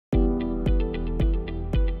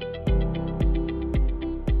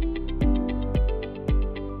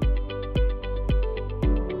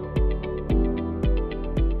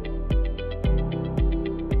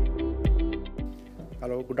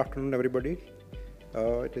afternoon, everybody.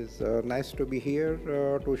 It is nice to be here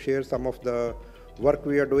to share some of the work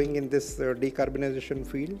we are doing in this decarbonization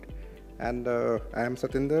field. And I am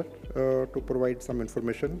Satinder to provide some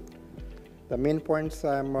information. The main points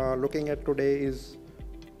I am looking at today is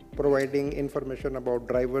providing information about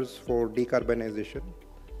drivers for decarbonization.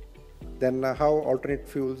 Then how alternate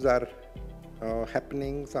fuels are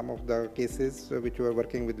happening, some of the cases which we are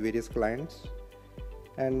working with various clients,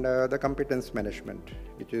 and the competence management,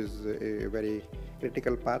 which is a very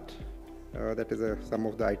critical part. That is some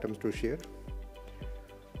of the items to share.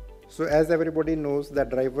 So as everybody knows, the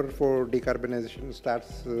driver for decarbonization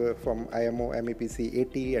starts from IMO MEPC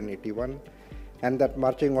 80 and 81, and that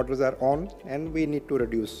marching orders are on, and we need to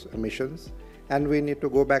reduce emissions, and we need to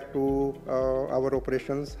go back to our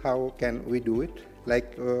operations. How can we do it?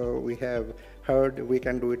 Like we have heard, we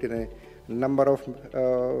can do it in a number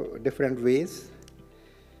of different ways.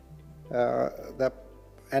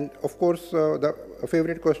 And of course, the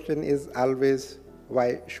favorite question is always,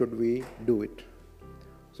 why should we do it?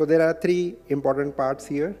 So there are three important parts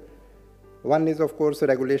here. One is, of course,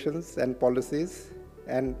 regulations and policies,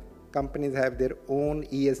 and companies have their own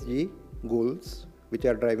ESG goals which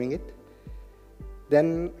are driving it.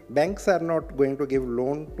 Then banks are not going to give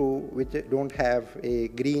loan to which don't have a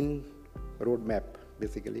green roadmap,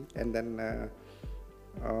 basically. And then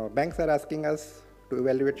banks are asking us to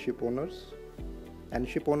evaluate ship owners, and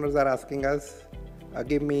ship owners are asking us,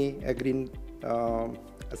 give me a green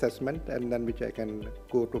assessment, and then which I can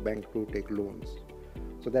go to bank to take loans.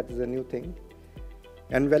 So that is a new thing.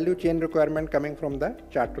 And value chain requirement coming from the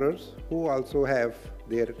charterers, who also have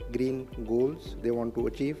their green goals they want to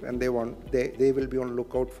achieve, and they will be on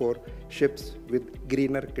lookout for ships with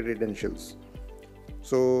greener credentials.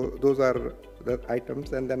 So those are the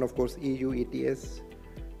items. And then of course EU ETS,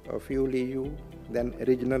 Fuel EU, then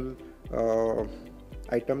regional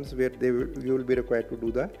items where you will be required to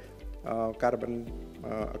do the carbon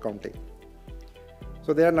accounting.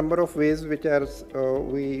 So there are a number of ways which are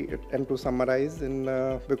we tend to summarize in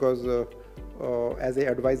because as a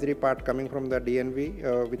advisory part coming from the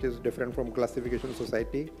DNV, which is different from classification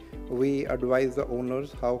society, we advise the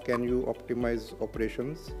owners how can you optimize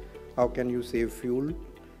operations, how can you save fuel,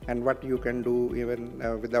 and what you can do even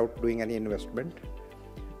without doing any investment.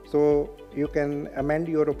 So you can amend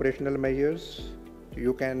your operational measures,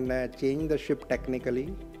 you can change the ship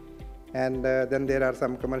technically, and then there are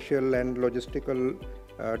some commercial and logistical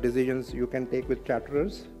decisions you can take with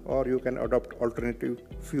charterers, or you can adopt alternative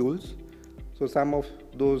fuels. So some of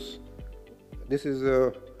those, this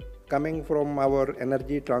is coming from our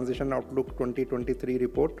Energy Transition Outlook 2023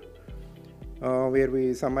 report, where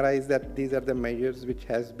we summarize that these are the measures which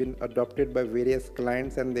has been adopted by various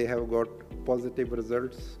clients, and they have got positive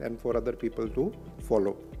results and for other people to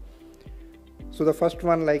follow. So the first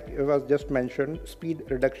one, like it was just mentioned, speed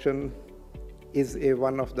reduction is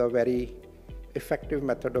one of the very effective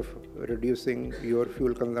method of reducing your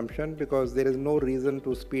fuel consumption, because there is no reason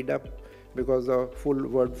to speed up, because the full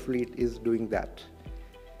world fleet is doing that.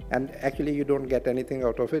 And actually you don't get anything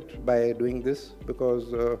out of it by doing this,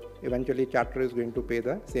 because eventually charter is going to pay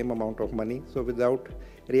the same amount of money. So without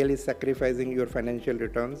really sacrificing your financial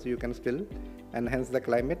returns, you can still enhance the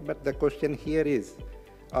climate. But the question here is,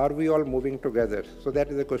 are we all moving together? So that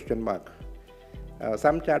is a question mark.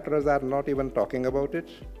 Some charterers are not even talking about it.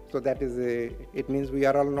 So that is it means we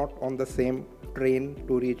are all not on the same train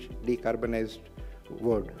to reach decarbonized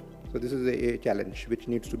world. So this is a challenge which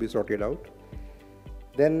needs to be sorted out.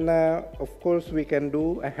 Then of course we can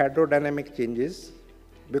do hydrodynamic changes,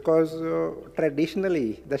 because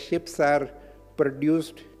traditionally the ships are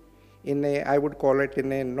produced in a, I would call it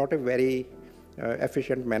in a not a very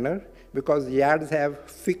efficient manner, because yards have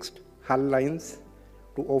fixed hull lines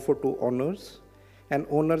to offer to owners, and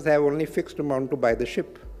owners have only fixed amount to buy the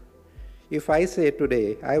ship. If I say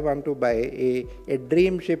today I want to buy a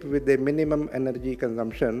dream ship with a minimum energy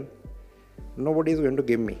consumption, nobody is going to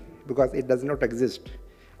give me, because it does not exist.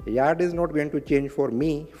 Yard is not going to change for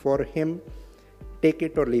me, for him, take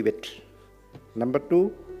it or leave it. Number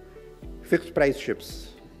two, fixed price ships.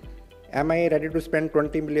 Am I ready to spend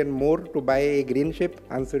 20 million more to buy a green ship?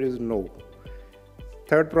 Answer is no.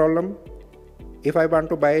 Third problem, if I want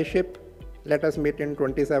to buy a ship, let us meet in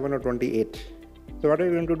 27 or 28. So what are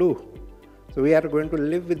we going to do? So we are going to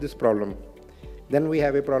live with this problem. Then we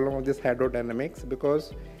have a problem of this hydrodynamics,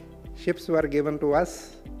 because ships were given to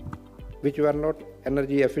us which were not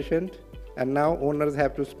energy efficient, and now owners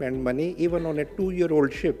have to spend money even on a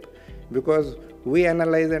 2-year-old ship, because we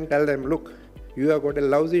analyze and tell them, look, you have got a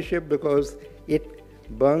lousy ship because it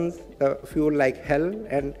burns the fuel like hell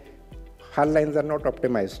and hull lines are not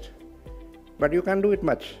optimized. but you can't do it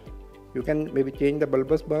much. You can maybe change the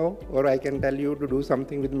bulbous bow, or I can tell you to do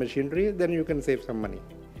something with machinery, then you can save some money.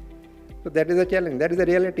 So that is a challenge, that is the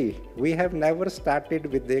reality. We have never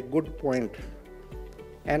started with a good point.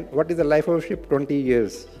 And what is the life of a ship? 20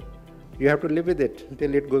 years. You have to live with it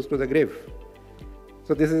until it goes to the grave.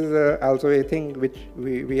 So this is also a thing which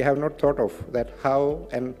we have not thought of, that how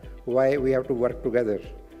and why we have to work together.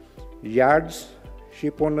 Yards,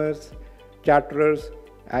 ship owners, charterers,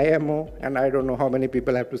 IMO, and I don't know how many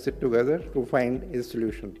people have to sit together to find a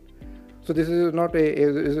solution. So this is not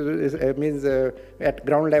means at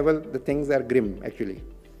ground level the things are grim actually.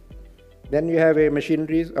 Then you have a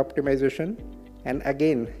machineries optimization, and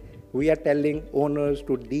again we are telling owners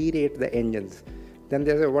to derate the engines. Then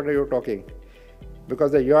they say, what are you talking?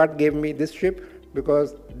 Because the yard gave me this ship,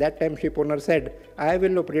 because that time ship owner said, I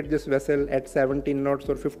will operate this vessel at 17 knots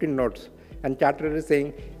or 15 knots, and charterer is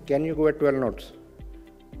saying, can you go at 12 knots?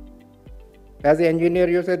 As an engineer,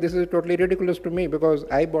 you said, this is totally ridiculous to me, because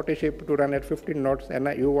I bought a ship to run at 15 knots and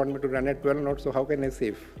you want me to run at 12 knots, so how can I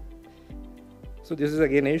save? So this is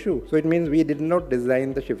again an issue. So it means we did not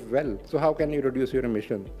design the ship well. So how can you reduce your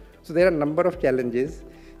emission? So there are a number of challenges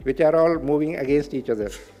which are all moving against each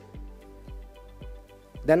other.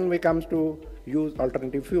 Then we come to use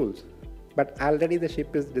alternative fuels. But already the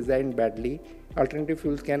ship is designed badly. Alternative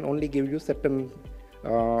fuels can only give you certain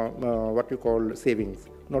what you call savings,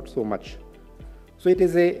 not so much. So it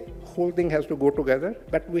is a whole thing has to go together,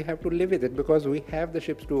 but we have to live with it because we have the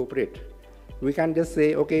ships to operate. We can't just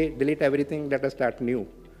say, okay, delete everything, let us start new.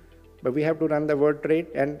 But we have to run the world trade,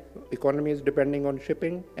 and economy is depending on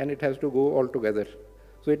shipping, and it has to go all together.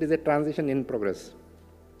 So it is a transition in progress.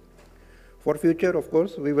 For future, of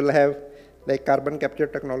course, we will have like carbon capture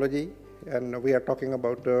technology, and we are talking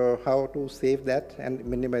about how to save that and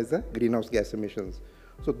minimize the greenhouse gas emissions.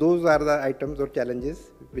 So those are the items or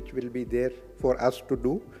challenges which will be there for us to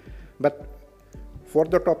do. But for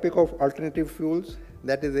the topic of alternative fuels,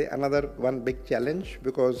 that is another one big challenge,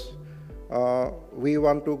 because we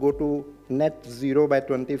want to go to net zero by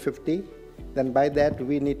 2050. Then by that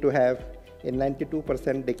we need to have a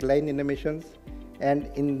 92% decline in emissions, and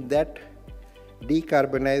in that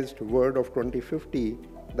decarbonized world of 2050,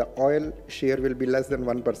 the oil share will be less than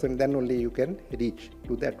 1%, then only you can reach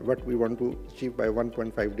to that what we want to achieve by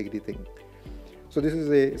 1.5 degree thing. So this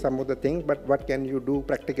is some of the things, but what can you do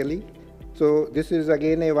practically? So this is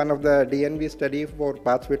again one of the DNV study for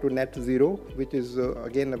pathway to net zero, which is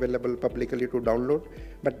again available publicly to download.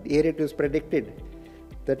 But here it is predicted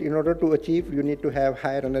that in order to achieve, you need to have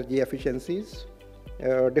higher energy efficiencies,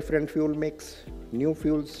 different fuel mix, new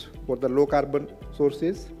fuels for the low carbon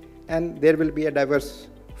sources, and there will be a diverse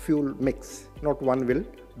fuel mix. Not one will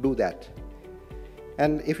do that.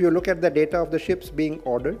 And if you look at the data of the ships being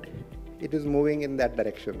ordered, it is moving in that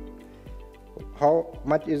direction. How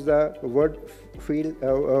much is the world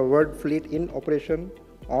fleet in operation,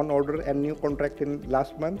 on order and new contract in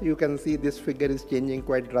last month? You can see this figure is changing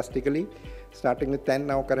quite drastically. Starting with 10,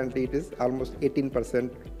 now currently it is almost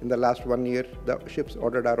 18% in the last 1 year. The ships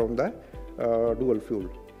ordered are on the dual fuel.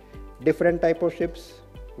 Different type of ships,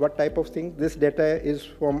 what type of things? This data is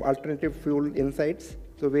from Alternative Fuel Insights,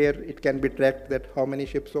 so where it can be tracked that how many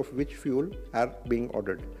ships of which fuel are being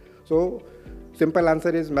ordered. So simple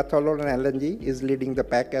answer is methanol and LNG is leading the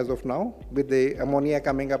pack as of now, with the ammonia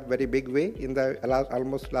coming up very big way. In the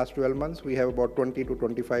almost last 12 months, we have about 20 to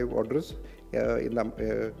 25 orders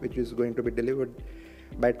which is going to be delivered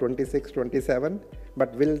by 26, 27.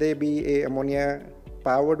 But will they be a ammonia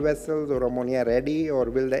powered vessels or ammonia ready, or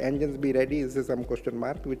will the engines be ready? This is some question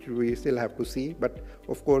mark which we still have to see. But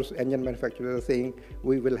of course, engine manufacturers are saying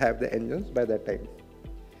we will have the engines by that time.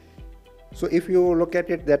 So if you look at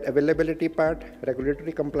it, that availability part,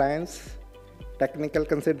 regulatory compliance, technical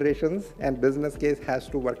considerations, and business case has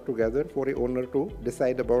to work together for a owner to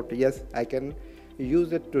decide about, yes, I can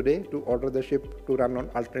use it today to order the ship to run on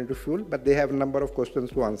alternative fuel, but they have a number of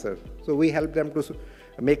questions to answer. So we help them to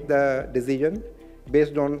make the decision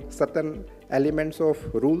based on certain elements of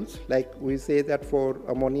rules. Like we say that for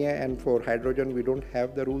ammonia and for hydrogen, we don't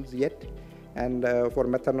have the rules yet. And for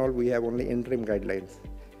methanol, we have only interim guidelines.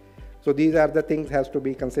 So these are the things has to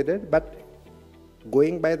be considered, but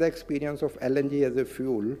going by the experience of LNG as a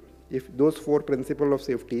fuel, if those 4 principles of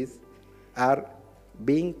safeties are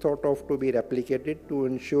being thought of to be replicated to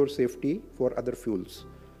ensure safety for other fuels.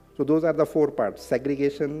 So those are the 4 parts: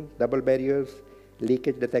 segregation, double barriers,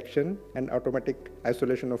 leakage detection, and automatic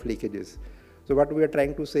isolation of leakages. So what we are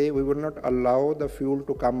trying to say, we will not allow the fuel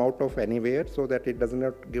to come out of anywhere so that it does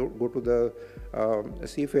not go to the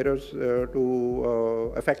seafarers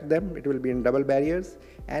to affect them. It will be in double barriers,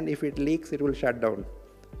 and if it leaks, it will shut down.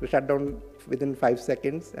 So shut down within 5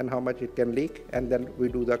 seconds and how much it can leak, and then we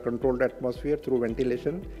do the controlled atmosphere through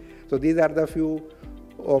ventilation. So these are the few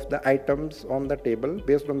of the items on the table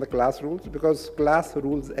based on the class rules, because class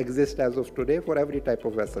rules exist as of today for every type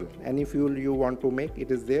of vessel. Any fuel you want to make,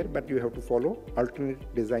 it is there, but you have to follow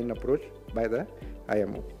alternate design approach by the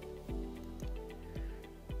IMO.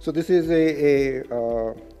 So this is a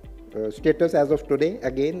status as of today.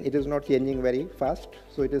 Again, it is not changing very fast,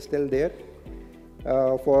 so it is still there.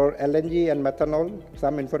 For LNG and methanol,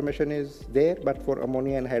 some information is there, but for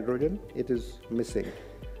ammonia and hydrogen, it is missing.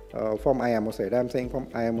 From IMO side. I'm saying from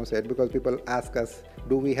IMO side because people ask us,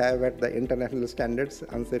 do we have at the international standards?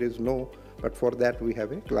 Answer is no, but for that we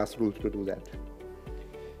have a class rules to do that.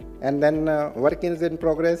 And then work is in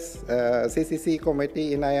progress. CCC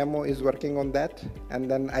committee in IMO is working on that,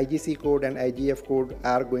 and then IGC code and IGF code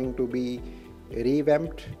are going to be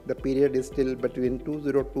revamped. The period is still between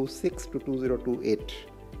 2026 to 2028.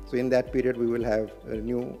 So in that period we will have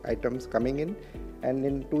new items coming in, and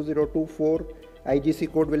in 2024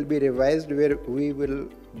 IGC code will be revised, where we will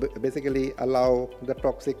basically allow the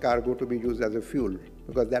toxic cargo to be used as a fuel,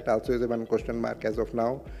 because that also is a one question mark as of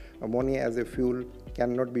now. Ammonia as a fuel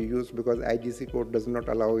cannot be used because IGC code does not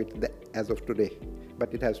allow it as of today,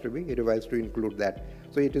 but it has to be revised to include that.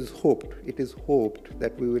 So it is hoped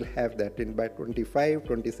that we will have that in by 25,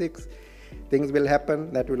 26. Things will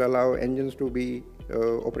happen that will allow engines to be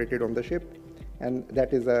operated on the ship, and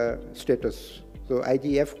that is a status. So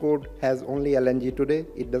IGF code has only LNG today.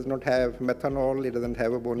 It does not have methanol. It doesn't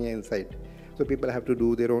have ammonia inside. So people have to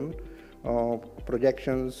do their own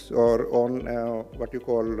projections or on what you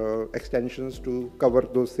call extensions to cover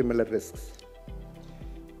those similar risks.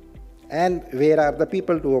 And where are the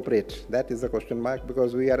people to operate? That is a question mark,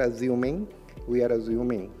 because we are assuming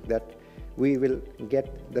that we will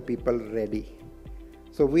get the people ready.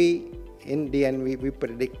 So we in DNV, we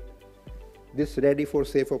predict this ready for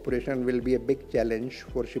safe operation will be a big challenge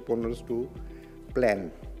for ship owners to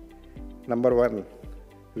plan. Number one,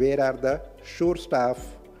 where are the shore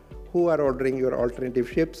staff who are ordering your alternative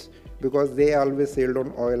ships, because they always sailed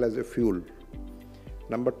on oil as a fuel.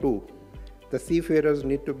 Number two, the seafarers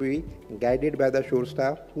need to be guided by the shore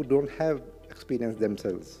staff who don't have experience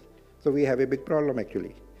themselves. So we have a big problem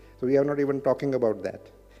actually. So we are not even talking about that.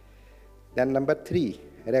 Then number three,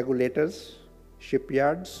 regulators,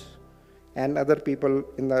 shipyards, and other people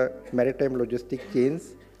in the maritime logistic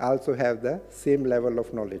chains also have the same level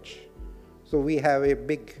of knowledge. So we have a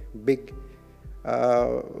big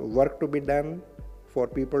work to be done for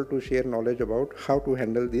people to share knowledge about how to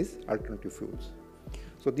handle these alternative fuels.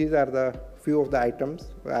 So these are the few of the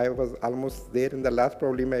items. I was almost there in the last,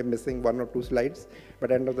 probably I'm missing 1 or 2 slides,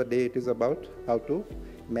 but end of the day it is about how to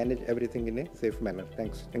manage everything in a safe manner.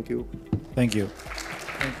 Thanks. Thank you. Thank you.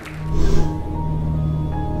 Thank you.